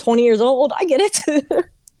 20 years old. I get it.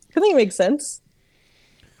 I think it makes sense.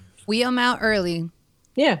 Wheel them out early.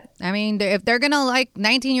 Yeah. I mean, if they're going to like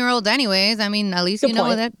 19-year-olds anyways, I mean, at least Good you know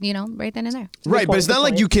point. that, right then and there. right, but it's not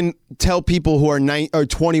like you can tell people who are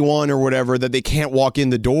 21 or whatever that they can't walk in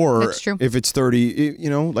the door. That's true. If it's 30,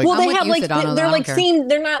 like. Well, I'm they with have you, like Sedano, they're I like don't care. themed.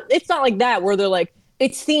 They're not. It's not like that where they're like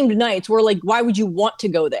it's themed nights. Where like why would you want to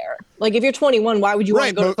go there? Like if you're 21, why would you want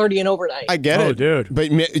to go to 30 and over night? I get it, dude.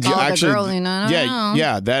 But actually, girl, I don't know.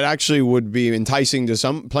 yeah, that actually would be enticing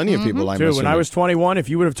to plenty of people. I'm Dude, when assuming. I was 21, if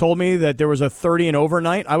you would have told me that there was a 30 and over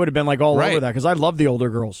night, I would have been like all Right. over that because I love the older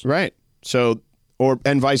girls. right, so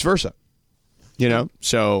and vice versa,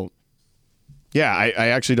 So, yeah, I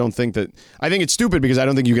actually don't think that. I think it's stupid because I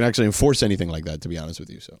don't think you can actually enforce anything like that. To be honest with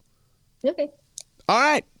you, so. Okay. All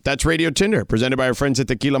right. That's Radio Tinder, presented by our friends at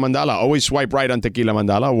Tequila Mandala. Always swipe right on Tequila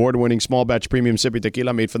Mandala, award-winning small batch premium sippy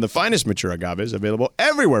tequila made from the finest mature agaves, available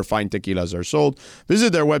everywhere fine tequilas are sold.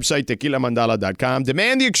 Visit their website, tequilamandala.com.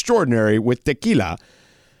 Demand the extraordinary with Tequila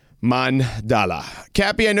Mandala.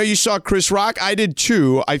 Cappy, I know you saw Chris Rock. I did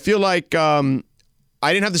too. I feel like I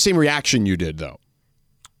didn't have the same reaction you did, though.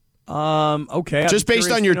 Okay. Just based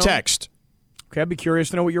on your text. Okay, I'd be curious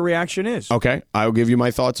to know what your reaction is. Okay. I'll give you my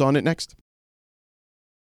thoughts on it next.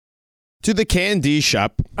 To the candy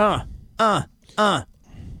shop. Yeah.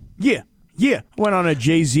 Went on a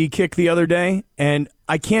Jay-Z kick the other day, and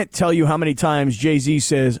I can't tell you how many times Jay-Z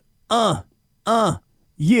says, yeah.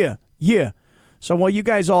 So while you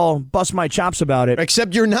guys all bust my chops about it.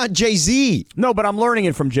 Except you're not Jay-Z. No, but I'm learning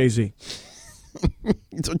it from Jay-Z.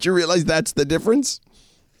 Don't you realize that's the difference?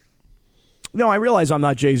 No, I realize I'm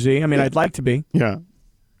not Jay-Z. I mean, I'd like to be. Yeah.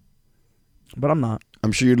 But I'm not.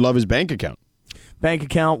 I'm sure you'd love his bank account. Bank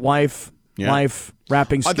account, wife,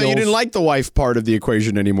 rapping skills. I thought you didn't like the wife part of the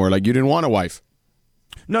equation anymore. Like, you didn't want a wife.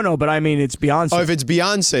 No, but I mean, it's Beyonce. Oh, if it's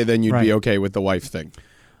Beyonce, then you'd be okay with the wife thing.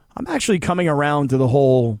 I'm actually coming around to the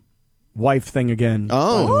whole wife thing again.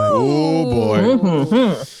 Oh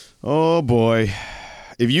boy. Oh, boy.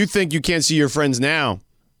 If you think you can't see your friends now.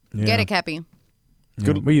 Get it, Cappy.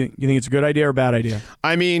 Good. You think it's a good idea or a bad idea?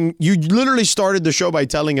 I mean, you literally started the show by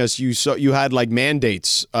telling us you had like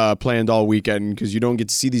mandates planned all weekend because you don't get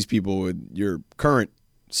to see these people with your current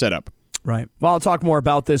setup. Right. Well, I'll talk more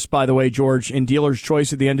about this, by the way, George, in Dealer's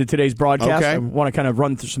Choice at the end of today's broadcast. Okay. I want to kind of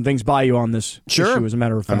run through some things by you on this issue, as a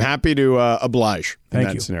matter of fact. I'm happy to oblige in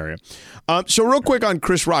that scenario. So real quick on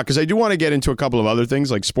Chris Rock, because I do want to get into a couple of other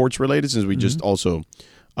things like sports related, since we just also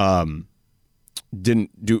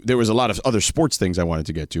didn't do. There was a lot of other sports things I wanted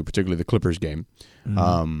to get to, particularly the Clippers game,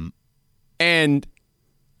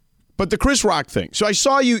 but the Chris Rock thing. So I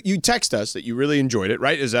saw you text us that you really enjoyed it,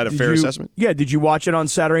 right? Is that a fair assessment? Yeah. Did you watch it on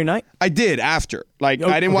Saturday night? I did after. I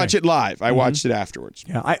didn't watch it live. I watched it afterwards.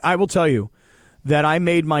 Yeah. I will tell you that I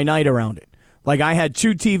made my night around it. Like, I had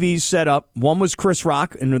two TVs set up. One was Chris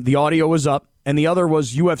Rock, and the audio was up, and the other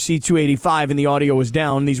was UFC 285, and the audio was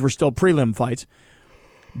down. These were still prelim fights.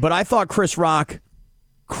 But I thought Chris Rock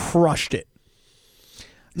crushed it.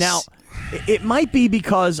 Now, it might be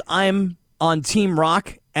because I'm on Team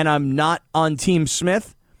Rock and I'm not on Team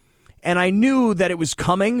Smith, and I knew that it was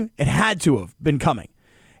coming. It had to have been coming.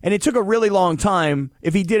 And it took a really long time.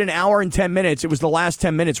 If he did an hour and 10 minutes, it was the last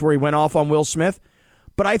 10 minutes where he went off on Will Smith.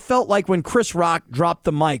 But I felt like when Chris Rock dropped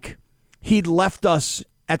the mic, he'd left us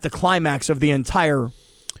at the climax of the entire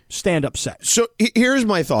stand-up set. So here's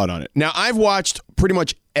my thought on it. Now, I've watched pretty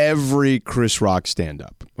much every Chris Rock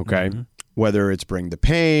stand-up, okay? Mm-hmm. Whether it's Bring the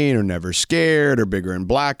Pain or Never Scared or Bigger and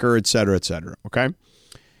Blacker, et cetera, okay?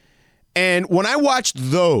 And when I watched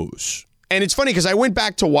those, and it's funny because I went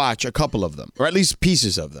back to watch a couple of them, or at least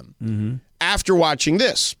pieces of them, after watching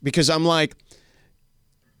this, because I'm like,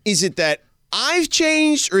 is it that I've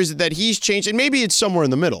changed or is it that he's changed? And maybe it's somewhere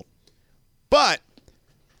in the middle. But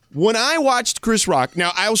when I watched Chris Rock,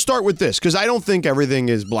 now I'll start with this because I don't think everything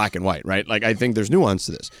is black and white, right? Like, I think there's nuance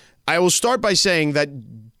to this. I will start by saying that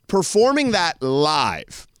performing that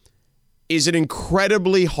live is an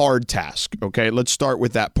incredibly hard task, okay? Let's start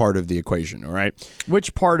with that part of the equation, all right?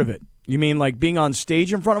 Which part of it? You mean like being on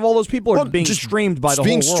stage in front of all those people, or being streamed by the whole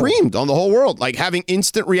world? Being streamed on the whole world, like having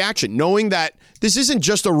instant reaction, knowing that this isn't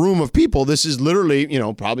just a room of people. This is literally,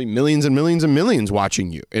 probably millions and millions and millions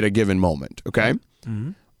watching you at a given moment, okay?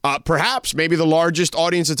 Mm-hmm. Perhaps maybe the largest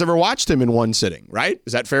audience that's ever watched him in one sitting, right?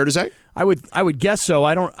 Is that fair to say? I would guess so.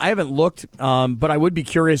 I haven't looked, but I would be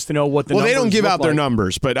curious to know what the numbers they don't give out like. their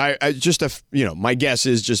numbers, but my guess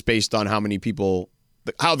is just based on how many people,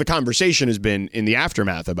 how the conversation has been in the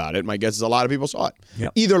aftermath about it. My guess is a lot of people saw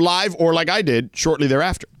it, either live or like I did shortly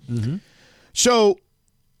thereafter. Mm-hmm. So,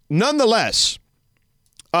 nonetheless,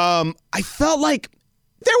 I felt like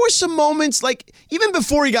there were some moments, like even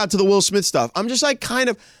before he got to the Will Smith stuff, I'm just like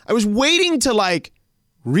I was waiting to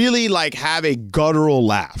really have a guttural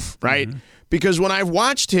laugh, right? Mm-hmm. Because when I've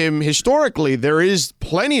watched him historically, there is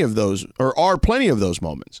plenty of those, or are plenty of those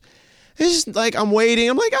moments. It's just like I'm waiting.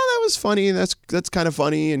 I'm like, oh, that was funny, and that's kind of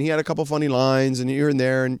funny, and he had a couple funny lines, and here and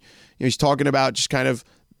there, and he's talking about just kind of,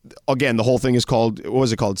 again, the whole thing is called, what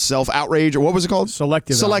was it called? Self-outrage, or what was it called?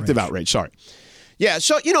 Selective outrage. Sorry. Yeah,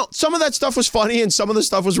 so, some of that stuff was funny and some of the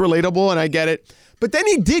stuff was relatable, and I get it. But then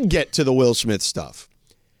he did get to the Will Smith stuff.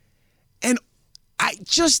 And I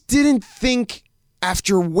just didn't think,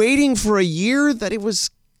 after waiting for a year, that it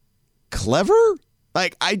was clever.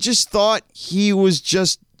 Like, I just thought he was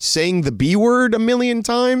just saying the B word a million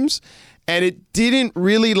times, and it didn't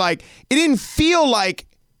really, it didn't feel like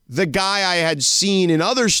the guy I had seen in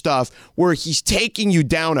other stuff where he's taking you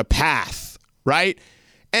down a path, right?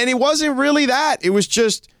 And it wasn't really that. It was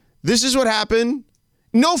just, this is what happened.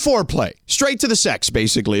 No foreplay. Straight to the sex,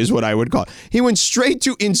 basically, is what I would call it. He went straight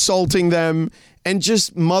to insulting them and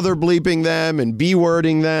just mother bleeping them and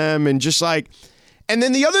B-wording them and just and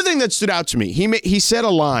then the other thing that stood out to me, he said a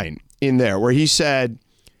line in there where he said,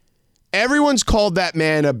 everyone's called that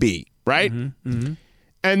man a B, right? Mm-hmm. Mm-hmm.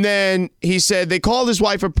 And then he said they called his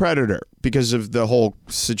wife a predator because of the whole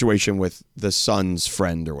situation with the son's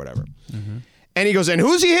friend or whatever. Mm-hmm. And he goes, and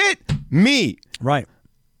who's he hit? Me. Right.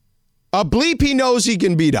 A bleep he knows he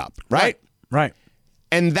can beat up, right? Right.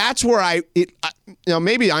 And that's where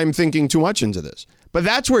maybe I'm thinking too much into this, but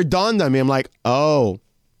that's where it dawned on me. I'm like, oh,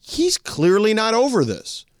 he's clearly not over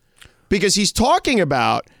this, because he's talking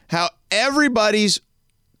about how everybody's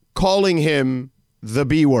calling him the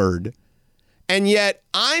B word. And yet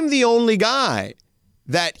I'm the only guy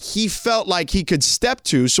that he felt like he could step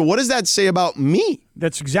to. So what does that say about me?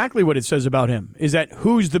 That's exactly what it says about him, is that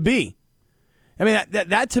who's the B? I mean,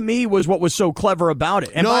 that to me was what was so clever about it.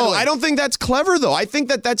 And no, by the way, I don't think that's clever, though. I think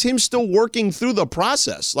that that's him still working through the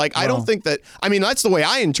process. Like, I don't think that, I mean, that's the way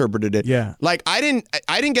I interpreted it. Yeah. Like, I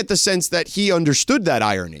didn't get the sense that he understood that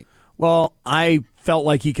irony. Well, I felt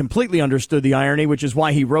like he completely understood the irony, which is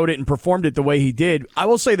why he wrote it and performed it the way he did. I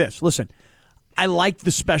will say this. Listen, I liked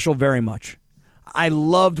the special very much. I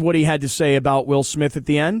loved what he had to say about Will Smith at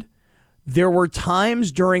the end. There were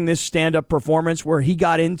times during this stand-up performance where he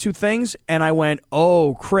got into things, and I went,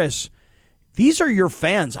 oh, Chris, these are your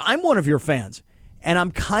fans. I'm one of your fans, and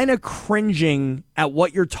I'm kind of cringing at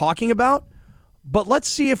what you're talking about, but let's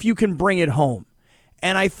see if you can bring it home.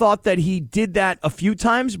 And I thought that he did that a few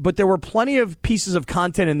times, but there were plenty of pieces of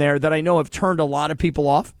content in there that I know have turned a lot of people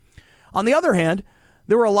off. On the other hand,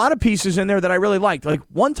 there were a lot of pieces in there that I really liked. Like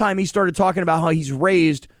one time he started talking about how he's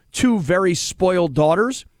raised two very spoiled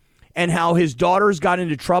daughters, and how his daughters got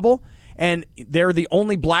into trouble, and they're the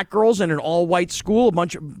only black girls in an all-white school,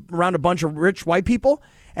 around a bunch of rich white people,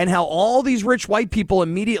 and how all these rich white people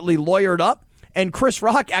immediately lawyered up, and Chris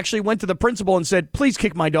Rock actually went to the principal and said, please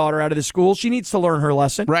kick my daughter out of the school. She needs to learn her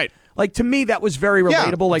lesson. Right. Like, to me, that was very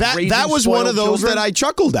relatable. Yeah, that was one of those children. that I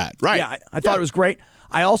chuckled at. Right. Yeah, I thought it was great.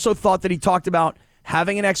 I also thought that he talked about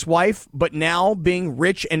having an ex-wife, but now being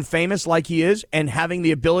rich and famous like he is, and having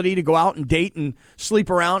the ability to go out and date and sleep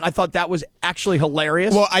around. I thought that was actually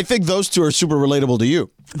hilarious. Well, I think those two are super relatable to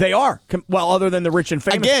you. They are. Well, other than the rich and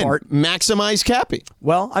famous part. Maximize Cappy.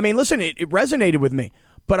 Well, I mean, listen, it resonated with me.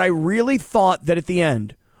 But I really thought that at the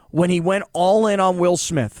end, when he went all in on Will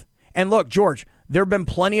Smith, and look, George, there have been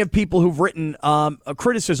plenty of people who've written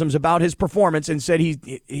criticisms about his performance and said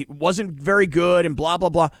he wasn't very good and blah, blah,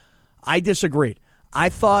 blah. I disagreed. I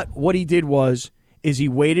thought what he did is he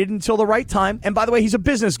waited until the right time. And by the way, he's a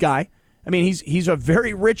business guy. I mean, he's a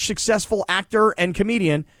very rich, successful actor and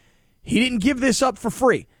comedian. He didn't give this up for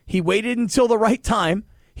free. He waited until the right time.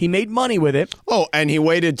 He made money with it. Oh, and he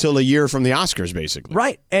waited till a year from the Oscars, basically.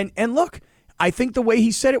 Right. And look, I think the way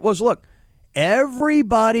he said it was, look,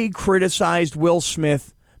 everybody criticized Will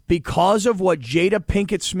Smith because of what Jada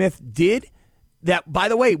Pinkett Smith did. That, by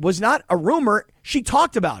the way, was not a rumor. She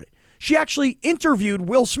talked about it. She actually interviewed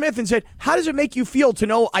Will Smith and said, how does it make you feel to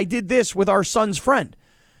know I did this with our son's friend?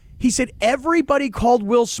 He said, everybody called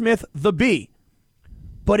Will Smith the B,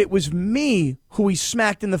 but it was me who he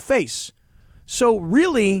smacked in the face. So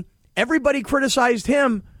really, everybody criticized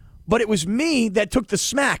him, but it was me that took the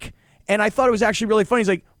smack. And I thought it was actually really funny. He's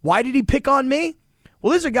like, why did he pick on me? Well,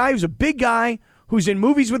 there's a guy who's a big guy who's in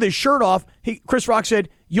movies with his shirt off. Chris Rock said,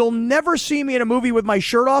 you'll never see me in a movie with my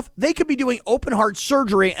shirt off. They could be doing open heart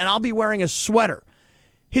surgery and I'll be wearing a sweater.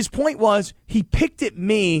 His point was he picked at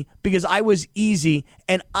me because I was easy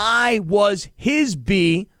and I was his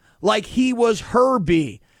B like he was her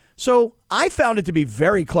B. So I found it to be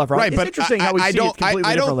very clever. Right, it's but interesting how we see it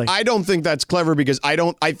completely differently. I don't think that's clever because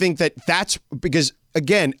I think that's because,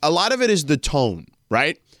 again, a lot of it is the tone,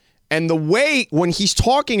 right? And the way when he's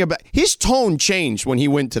talking about his tone changed when he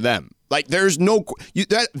went to them. Like there's no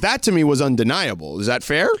that to me was undeniable. Is that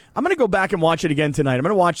fair? I'm going to go back and watch it again tonight. I'm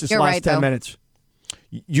going to watch this last 10 minutes.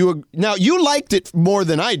 You liked it more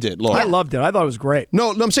than I did, Laura. I loved it. I thought it was great.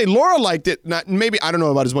 No, I'm saying Laura liked it. Maybe I don't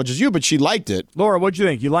know about as much as you, but she liked it. Laura, what'd you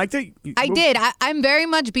think? You liked it? I did. I'm very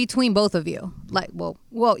much between both of you. Like, well,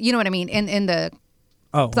 you know what I mean in the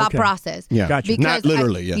thought process. Yeah, gotcha. Not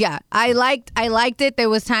literally. Yeah, I liked it. There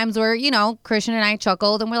was times where Christian and I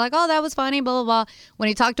chuckled and we're like, oh, that was funny, blah blah blah. When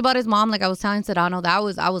he talked about his mom, like I was telling Sedano,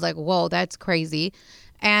 I was like, whoa, that's crazy.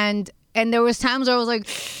 And there was times where I was like,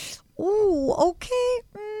 ooh, okay.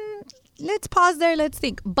 Let's pause there. Let's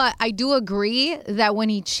think. But I do agree that when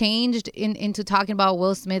he changed into talking about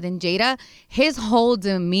Will Smith and Jada, his whole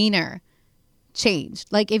demeanor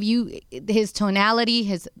changed. Like his tonality,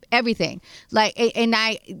 his everything. Like, and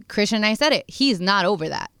Christian and I said it. He's not over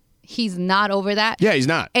that. He's not over that. Yeah, he's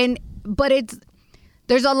not. But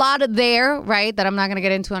there's a lot of there, right, that I'm not going to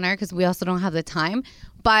get into on air because we also don't have the time.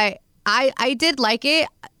 But I did like it.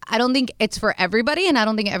 I don't think it's for everybody, and I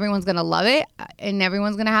don't think everyone's going to love it, and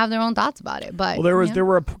everyone's going to have their own thoughts about it. But there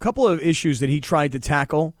were a couple of issues that he tried to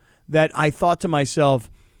tackle that I thought to myself,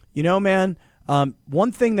 man,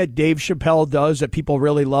 one thing that Dave Chappelle does that people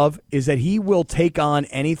really love is that he will take on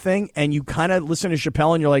anything, and you kind of listen to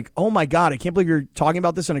Chappelle, and you're like, oh, my God, I can't believe you're talking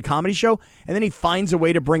about this in a comedy show, and then he finds a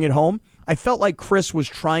way to bring it home. I felt like Chris was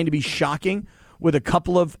trying to be shocking with a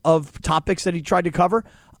couple of topics that he tried to cover.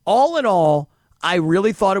 All in all, I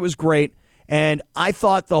really thought it was great. And I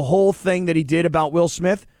thought the whole thing that he did about Will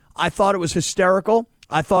Smith, I thought it was hysterical.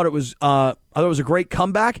 I thought it was a great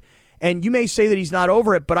comeback. And you may say that he's not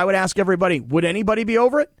over it, but I would ask everybody, would anybody be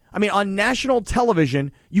over it? I mean, on national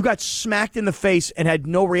television, you got smacked in the face and had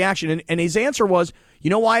no reaction. And his answer was, you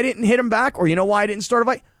know why I didn't hit him back? Or you know why I didn't start a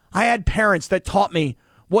fight? I had parents that taught me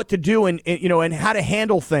what to do and how to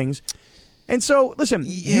handle things. And so, listen,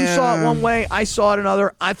 you saw it one way, I saw it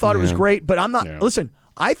another. I thought it was great, but I'm not. Yeah. Listen,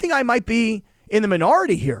 I think I might be in the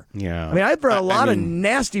minority here. Yeah. I mean, I've read a lot of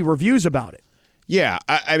nasty reviews about it. Yeah.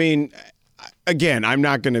 I mean, again, I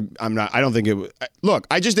don't think it was. Look,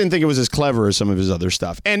 I just didn't think it was as clever as some of his other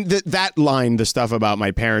stuff. And that line, the stuff about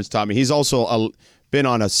my parents taught me, he's also been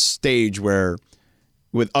on a stage where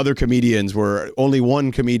with other comedians where only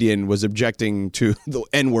one comedian was objecting to the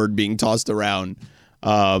N-word being tossed around.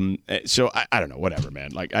 So I don't know, whatever,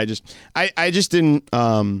 man. Like I just didn't,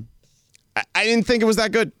 I didn't think it was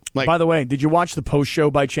that good. Like, by the way, did you watch the post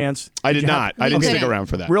show by chance? I did not. I didn't stick around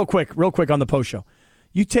for that. Real quick on the post show.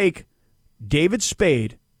 You take David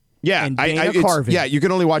Spade. Yeah, and Dana Carvey. Yeah, you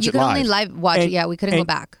can only watch it live. You can only live watch it. Yeah, we couldn't go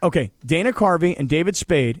back. Okay, Dana Carvey and David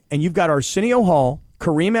Spade, and you've got Arsenio Hall,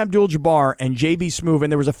 Kareem Abdul-Jabbar, and J.B. Smoove,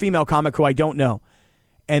 and there was a female comic who I don't know.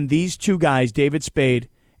 And these two guys, David Spade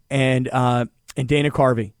and Dana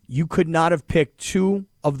Carvey, you could not have picked two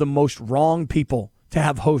of the most wrong people to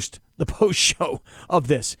have host the post show of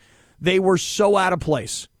this. They were so out of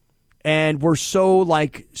place and were so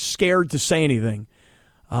scared to say anything.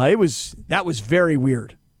 That was very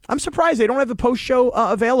weird. I'm surprised they don't have the post show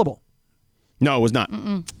available. No, it was not.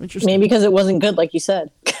 Interesting. Maybe because it wasn't good, like you said.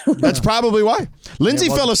 That's probably why. Lindsay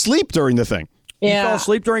fell asleep during the thing. Yeah. You fell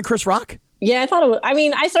asleep during Chris Rock? Yeah, I thought it was. I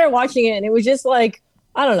mean, I started watching it and it was just I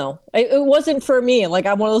don't know. It wasn't for me. I'm one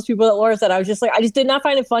of those people that Laura said. I was just I just did not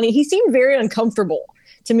find it funny. He seemed very uncomfortable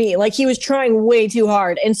to me. He was trying way too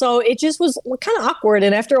hard. And so it just was kind of awkward.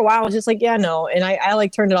 And after a while, I was just yeah, no. And I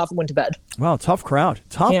turned it off and went to bed. Wow, tough crowd.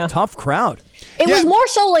 Tough crowd. It was more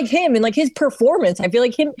so him and his performance. I feel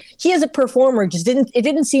he as a performer it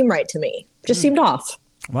didn't seem right to me. Just seemed off.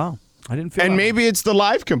 Wow. I didn't feel And maybe it's the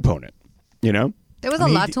live component, There was a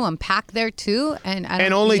lot to unpack there, too. And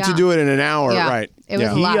only to do it in an hour, right. It was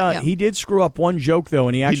a lot. He did screw up one joke, though,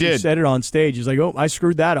 and he actually said it on stage. He's like, oh, I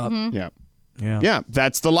screwed that up. Mm-hmm. Yeah,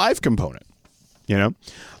 that's the live component,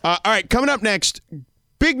 All right, coming up next,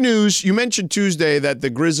 big news. You mentioned Tuesday that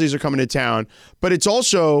the Grizzlies are coming to town, but it's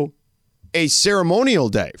also a ceremonial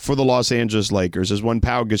day for the Los Angeles Lakers as one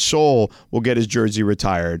Pau Gasol will get his jersey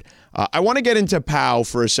retired. I want to get into Pau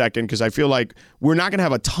for a second because I feel like we're not going to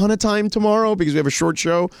have a ton of time tomorrow because we have a short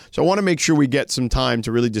show. So I want to make sure we get some time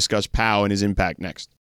to really discuss Pau and his impact next.